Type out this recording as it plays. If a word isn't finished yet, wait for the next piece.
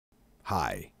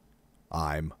Hi,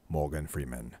 I'm Morgan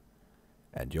Freeman,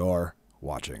 and you're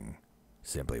watching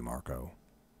Simply Marco.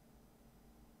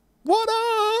 What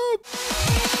up?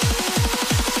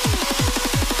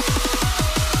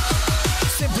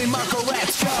 Simply Marco,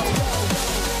 let's go!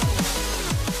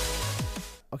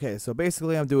 Okay, so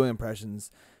basically I'm doing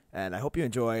impressions, and I hope you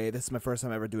enjoy. This is my first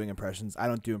time ever doing impressions. I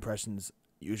don't do impressions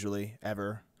usually,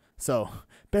 ever. So,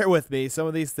 bear with me. Some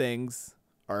of these things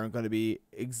aren't going to be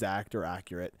exact or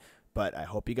accurate, but I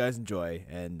hope you guys enjoy,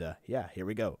 and yeah, here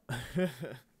we go.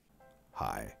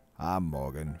 Hi, I'm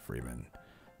Morgan Freeman.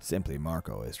 Simply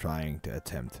Marco is trying to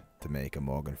attempt to make a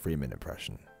Morgan Freeman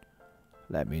impression.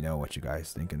 Let me know what you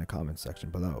guys think in the comments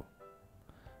section below.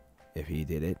 If he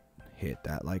did it, hit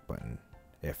that like button.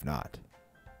 If not,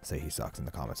 say he sucks in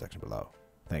the comment section below.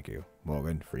 Thank you.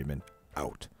 Morgan Freeman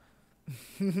out.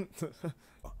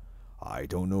 I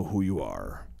don't know who you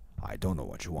are. I don't know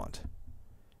what you want.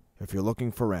 If you're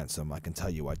looking for ransom, I can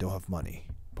tell you I don't have money.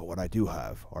 But what I do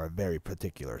have are a very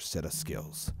particular set of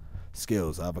skills.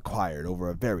 Skills I've acquired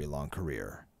over a very long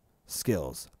career.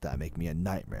 Skills that make me a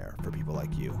nightmare for people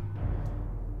like you.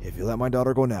 If you let my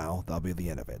daughter go now, that'll be the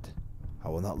end of it. I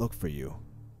will not look for you.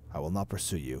 I will not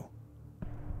pursue you.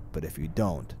 But if you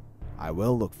don't, I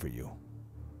will look for you.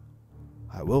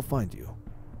 I will find you.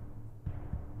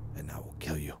 And I will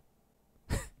kill you.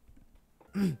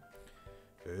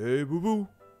 Hey, boo-boo.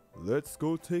 Let's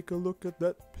go take a look at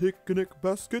that picnic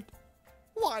basket.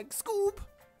 Like Scoob.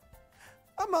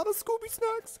 I'm out of Scooby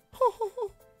snacks.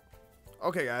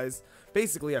 Okay, guys.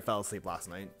 Basically, I fell asleep last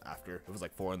night after it was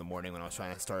like 4 in the morning when I was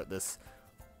trying to start this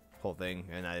whole thing,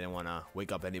 and I didn't want to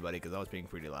wake up anybody because I was being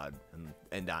pretty loud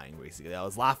and dying, basically. I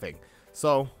was laughing.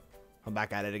 So, I'm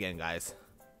back at it again, guys.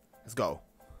 Let's go.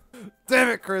 Damn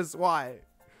it, Chris. Why?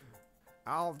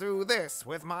 I'll do this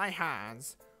with my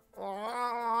hands.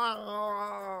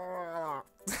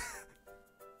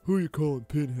 Who you calling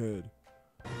Pinhead?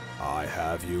 I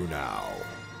have you now.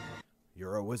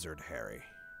 You're a wizard, Harry.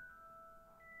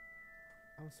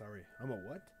 I'm sorry. I'm a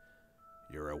what?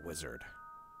 You're a wizard.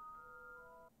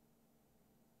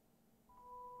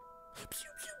 Pew,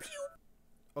 pew, pew.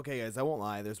 Okay, guys, I won't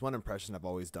lie. There's one impression I've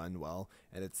always done well,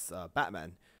 and it's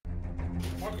Batman.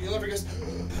 Marco, you'll never guess.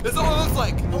 That's all it looks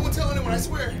like. I won't tell anyone, I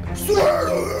swear. Swear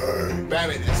to me.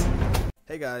 Batman is.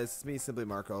 Hey guys, it's me, Simply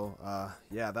Marco.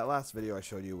 Yeah, that last video I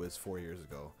showed you was 4 years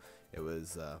ago. It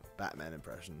was Batman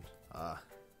impression.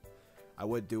 I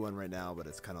would do one right now, but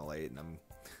it's kind of late, and I'm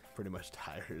pretty much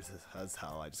tired as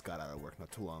hell. I just got out of work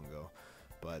not too long ago.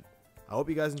 But I hope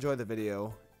you guys enjoyed the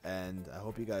video, and I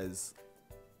hope you guys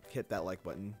hit that like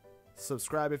button.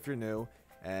 Subscribe if you're new.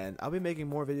 And I'll be making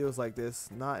more videos like this,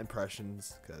 not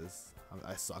impressions, because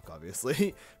I suck,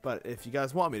 obviously. But if you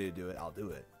guys want me to do it, I'll do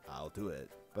it. I'll do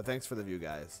it. But thanks for the view,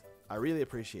 guys. I really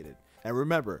appreciate it. And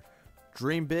remember,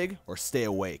 dream big or stay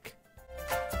awake.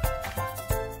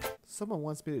 Someone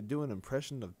wants me to do an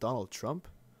impression of Donald Trump?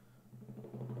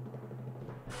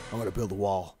 I'm gonna build a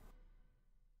wall.